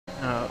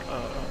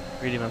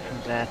Really went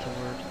from there to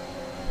word.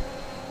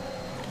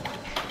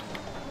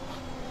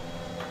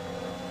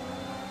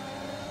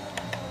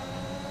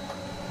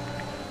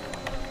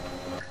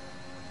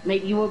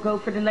 Maybe you will go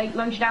for the late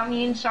lunge down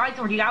the inside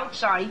or the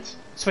outside.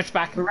 Switch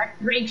back. Correct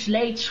brakes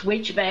late,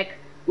 switch back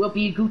will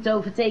be a good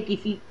overtake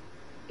if he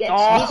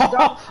gets this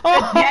up.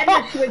 Again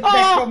a switch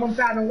back from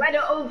Montana. What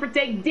an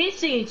overtake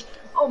this is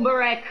on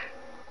Barak.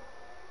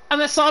 And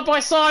they're side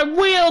by side,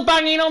 wheel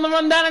banging on the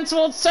run down and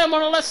towards turn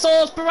one of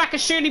Lassour's. Baraka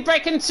surely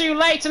breaking too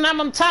late, and now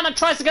Montana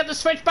tries to get the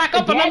switch back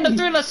up and under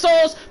through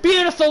Lassour's.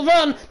 Beautiful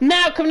run,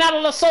 now coming out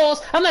of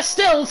Lassour's, and they're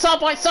still side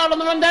by side on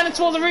the run down and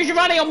towards the Rouge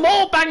Rally on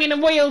more banging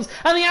and wheels.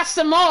 And the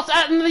Aston Martin,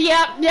 and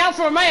the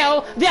Alfa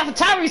Romeo, the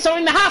AlphaTauri,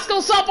 sorry, the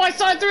Haskell side by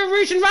side through a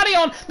Rouge Rally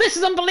on. This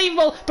is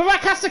unbelievable.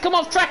 Baraka has to come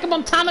off track, and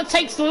Montana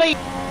takes the lead.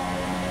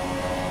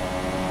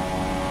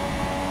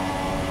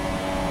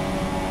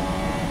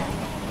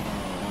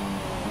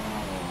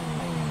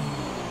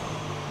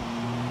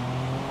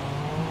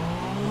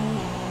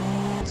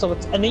 So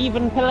it's an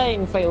even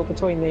playing field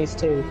between these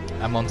two.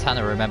 And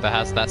Montana, remember,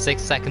 has that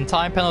 6-second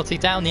time penalty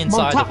down the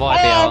inside of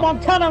IBR. Oh,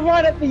 Montana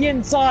right at the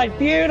inside.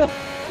 Beautiful.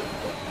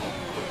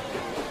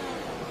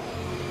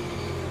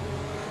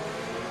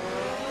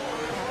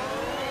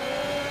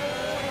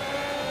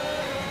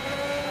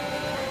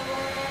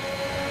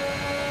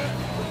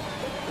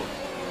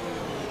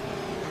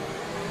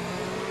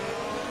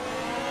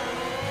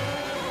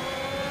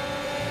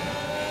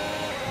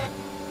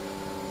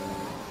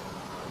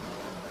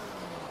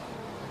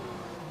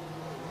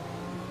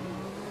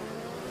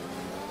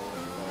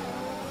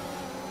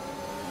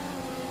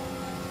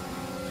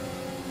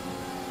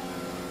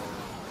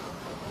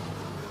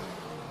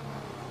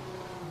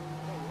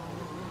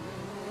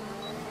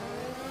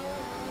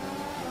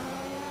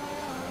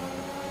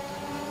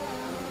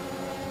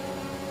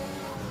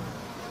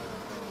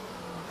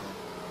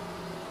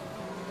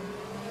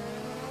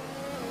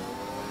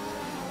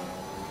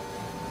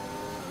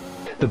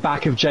 The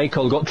back of J.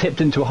 Cole got tipped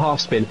into a half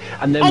spin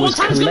and then was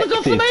Montana's collected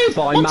gonna go for the move.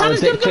 by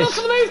Montana's going to go Maledictus.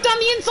 for the move down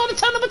the inside of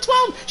turn number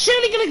 12.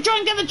 Surely going to try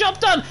and get the job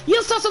done.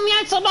 Yilsas on the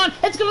outside line.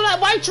 It's going to let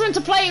Wouter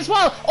into play as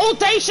well.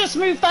 Audacious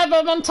move there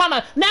by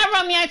Montana. Now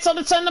around the outside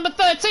of turn number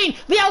 13.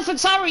 The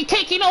AlphaTauri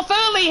kicking off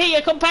early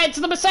here compared to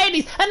the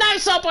Mercedes. And now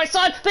side by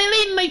side, they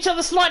lean on each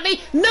other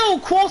slightly. No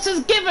quarters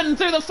given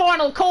through the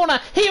final corner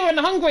here in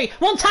Hungary.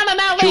 Montana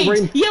now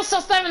leads.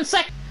 Yilsas there in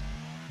second.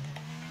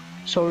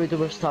 Sorry to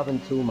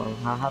Verstappen too, man.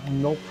 I have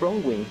no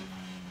front wing.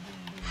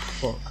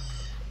 Fuck.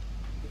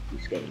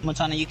 This game.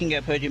 Montana, you can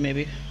get podium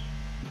maybe.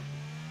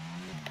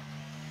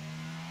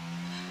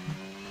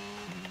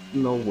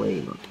 No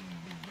way, man.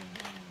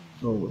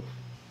 No way.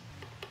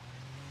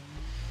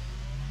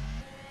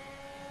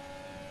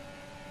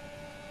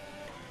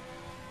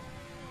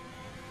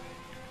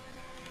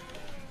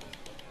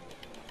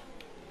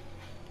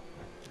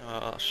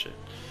 Oh shit.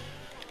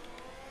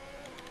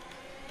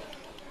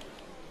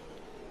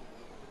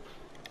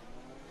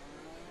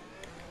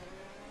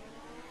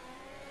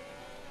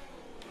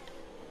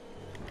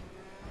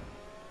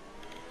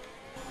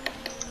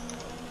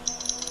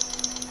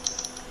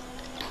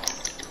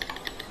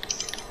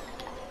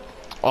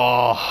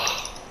 Oh.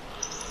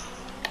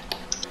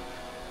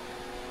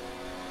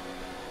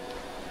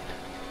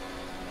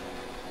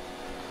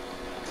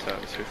 Så är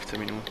det 50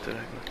 minuter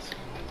räknat.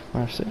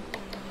 Merci.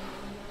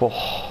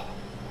 Oh.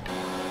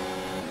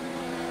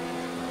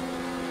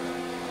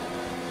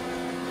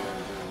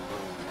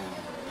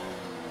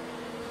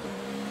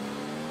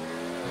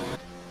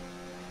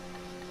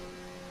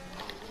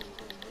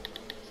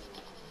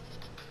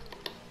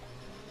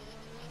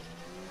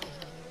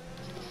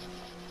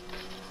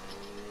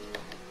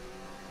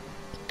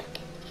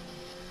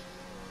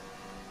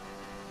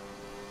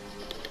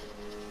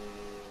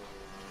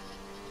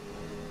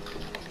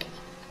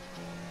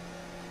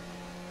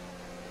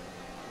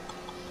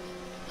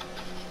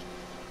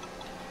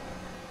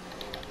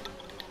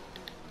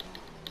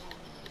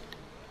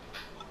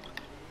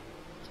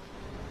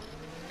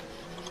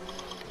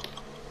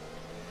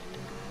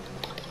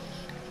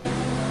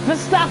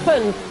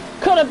 Verstappen!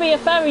 Could it be a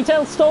fairy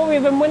tale story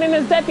of him winning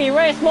his debut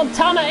race?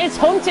 Montana is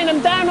hunting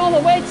him down all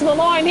the way to the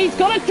line. He's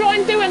got to try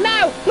and do it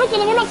now. Look at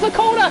the run off the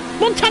corner.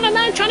 Montana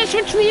now trying to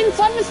switch to the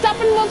inside.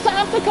 Verstappen wants to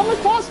have to come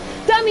across.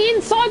 Down the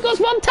inside goes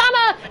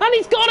Montana, and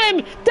he's got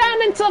him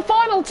down into the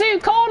final two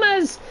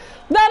corners.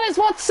 That is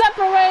what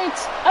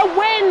separates a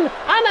win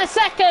and a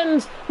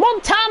second.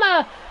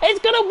 Montana is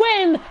going to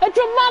win a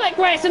dramatic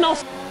race in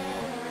Austria.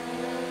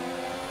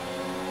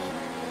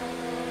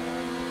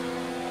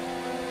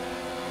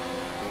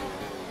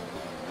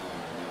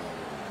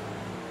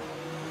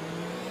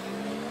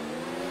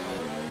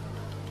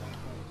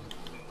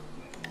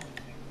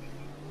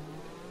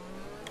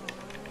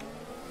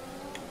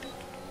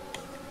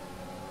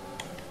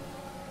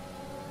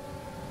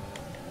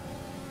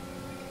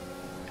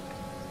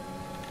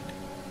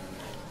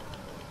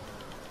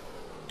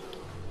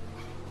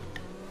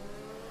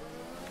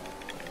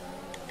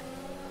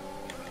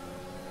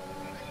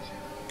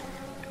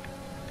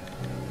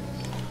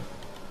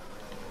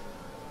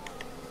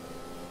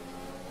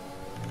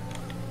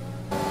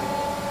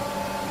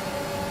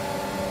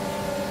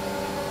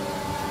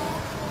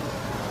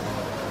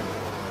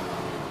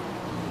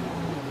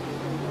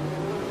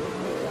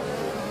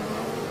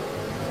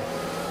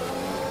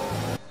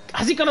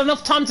 Has he got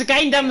enough time to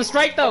gain down the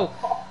straight though?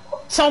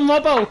 Tom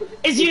Robbo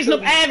is using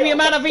up every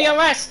amount of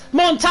ERS.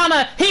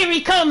 Montana, here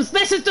he comes.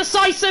 This is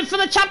decisive for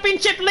the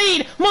championship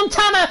lead.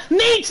 Montana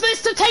needs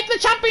this to take the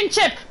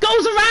championship.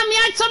 Goes around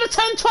the outside of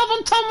turn 12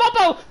 on Tom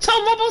Robbo.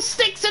 Tom Robbo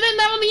sticks it in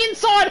there on the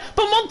inside,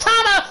 but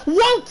Montana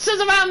waltzes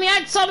around the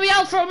outside of the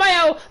Alfa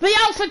Romeo. The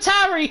Alfa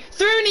Tauri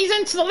through and he's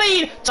into the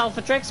lead.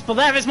 Alfa tricks, but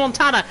there is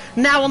Montana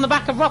now on the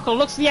back of Rocco.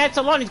 Looks to the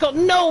outside line. He's got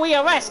no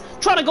ERS.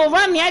 Trying to go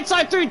around the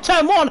outside through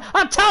turn 1.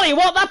 I tell you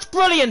what, that's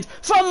brilliant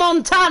from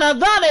Montana.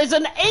 That is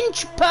an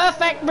inch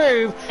perfect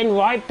move. And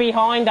right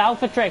behind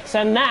Alpha Tricks,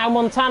 and now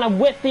Montana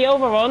with the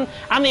overrun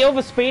and the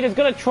overspeed is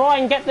going to try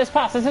and get this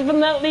pass. This is the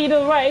lead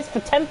of the race for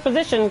 10th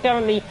position,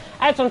 currently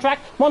out on track.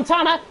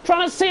 Montana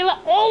trying to seal it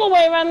all the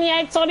way around the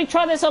outside. He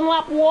tried this on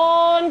lap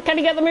 1. Can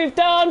he get the move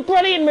done?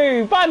 Brilliant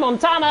move by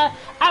Montana.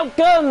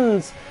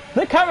 Outguns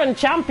the current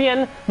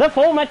champion, the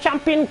former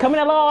champion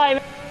coming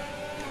alive.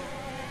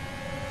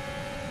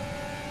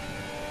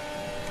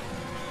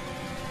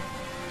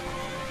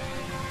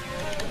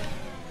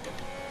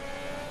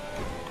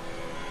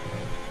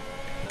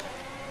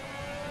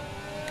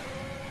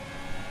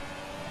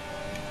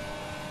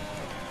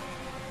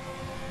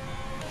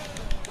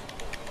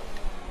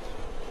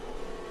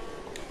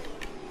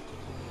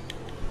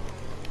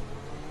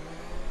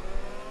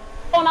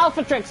 On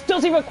Alpha Tricks,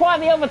 does he require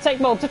the overtake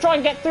mode to try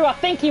and get through? I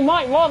think he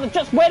might rather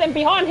just wait him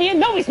behind here.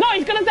 No, he's not.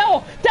 He's going to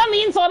go down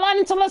the inside line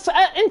into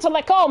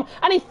Lecombe,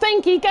 and he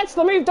think he gets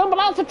the move done, but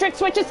Alpha Tricks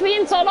switches to the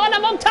inside line,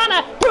 and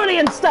Montana,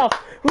 brilliant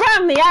stuff,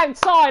 round the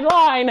outside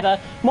line.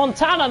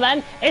 Montana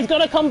then is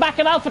going to come back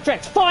at Alpha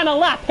Tricks. Final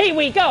lap, here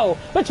we go,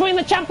 between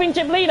the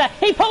championship leader.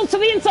 He pulls to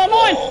the inside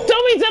line,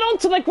 dummies it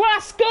onto the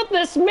grass.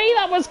 Goodness me,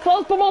 that was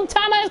close, but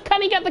Montana,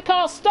 can he get the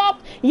car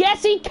stopped?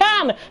 Yes, he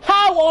can.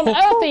 How on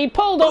earth he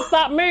pulled off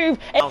that move?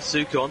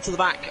 Suku onto the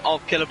back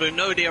of Killer Blue,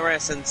 no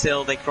DRS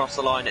until they cross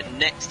the line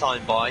next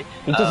time by.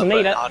 He doesn't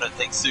need it. I don't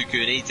think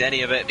Suku needs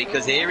any of it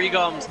because here he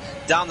comes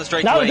down the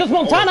straightaway. No, it does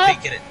Montana.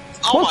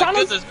 Oh my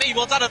goodness me,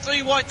 Montana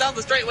 3 wide down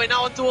the straightaway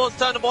now and towards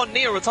turn number 1.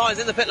 Neo retires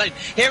in the pit lane.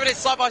 Here it is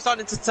side by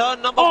side into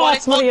turn number 1.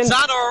 It's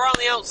Montana around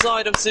the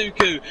outside of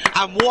Suku.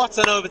 And what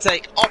an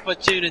overtake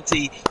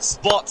opportunity.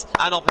 Spot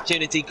and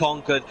opportunity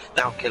conquered.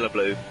 Now Killer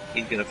Blue,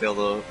 he's going to feel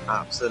the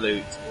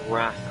absolute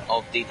wrath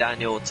of D.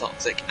 Daniel,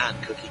 Toxic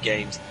and Cookie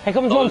Games. Here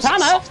comes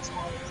Montana.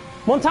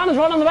 Montana's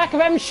right on the back of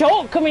M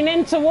Short, coming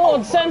in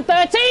towards turn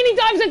 13. He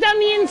dives it down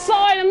the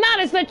inside, and that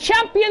is the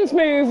champion's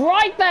move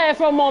right there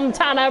from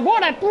Montana.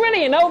 What a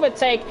brilliant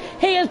overtake.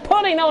 He is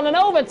putting on an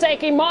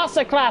overtaking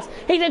masterclass.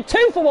 He did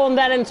 2 for 1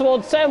 then in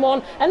towards turn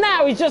 1, and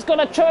now he's just got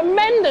a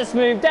tremendous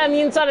move down the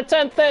inside of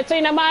turn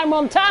 13. And now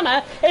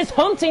Montana is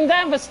hunting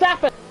down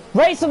Verstappen.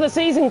 Race of the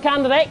season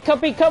candidate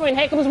could be coming.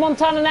 Here comes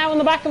Montana now on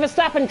the back of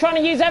Verstappen,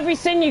 trying to use every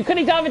sinew. Could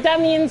he dive it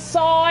down the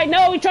inside?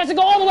 No, he tries to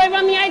go all the way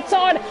around the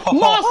outside.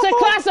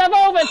 Masterclass of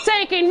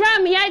overtaking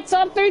round the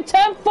outside through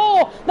turn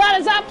 4. That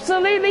is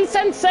absolutely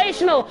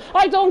sensational.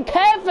 I don't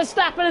care if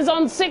Verstappen is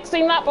on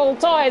 16 lap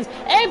old tyres.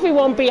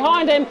 Everyone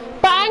behind him.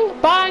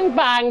 Bang, bang,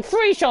 bang.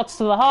 3 shots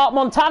to the heart.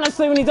 Montana's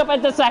through and he's up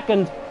at the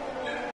second.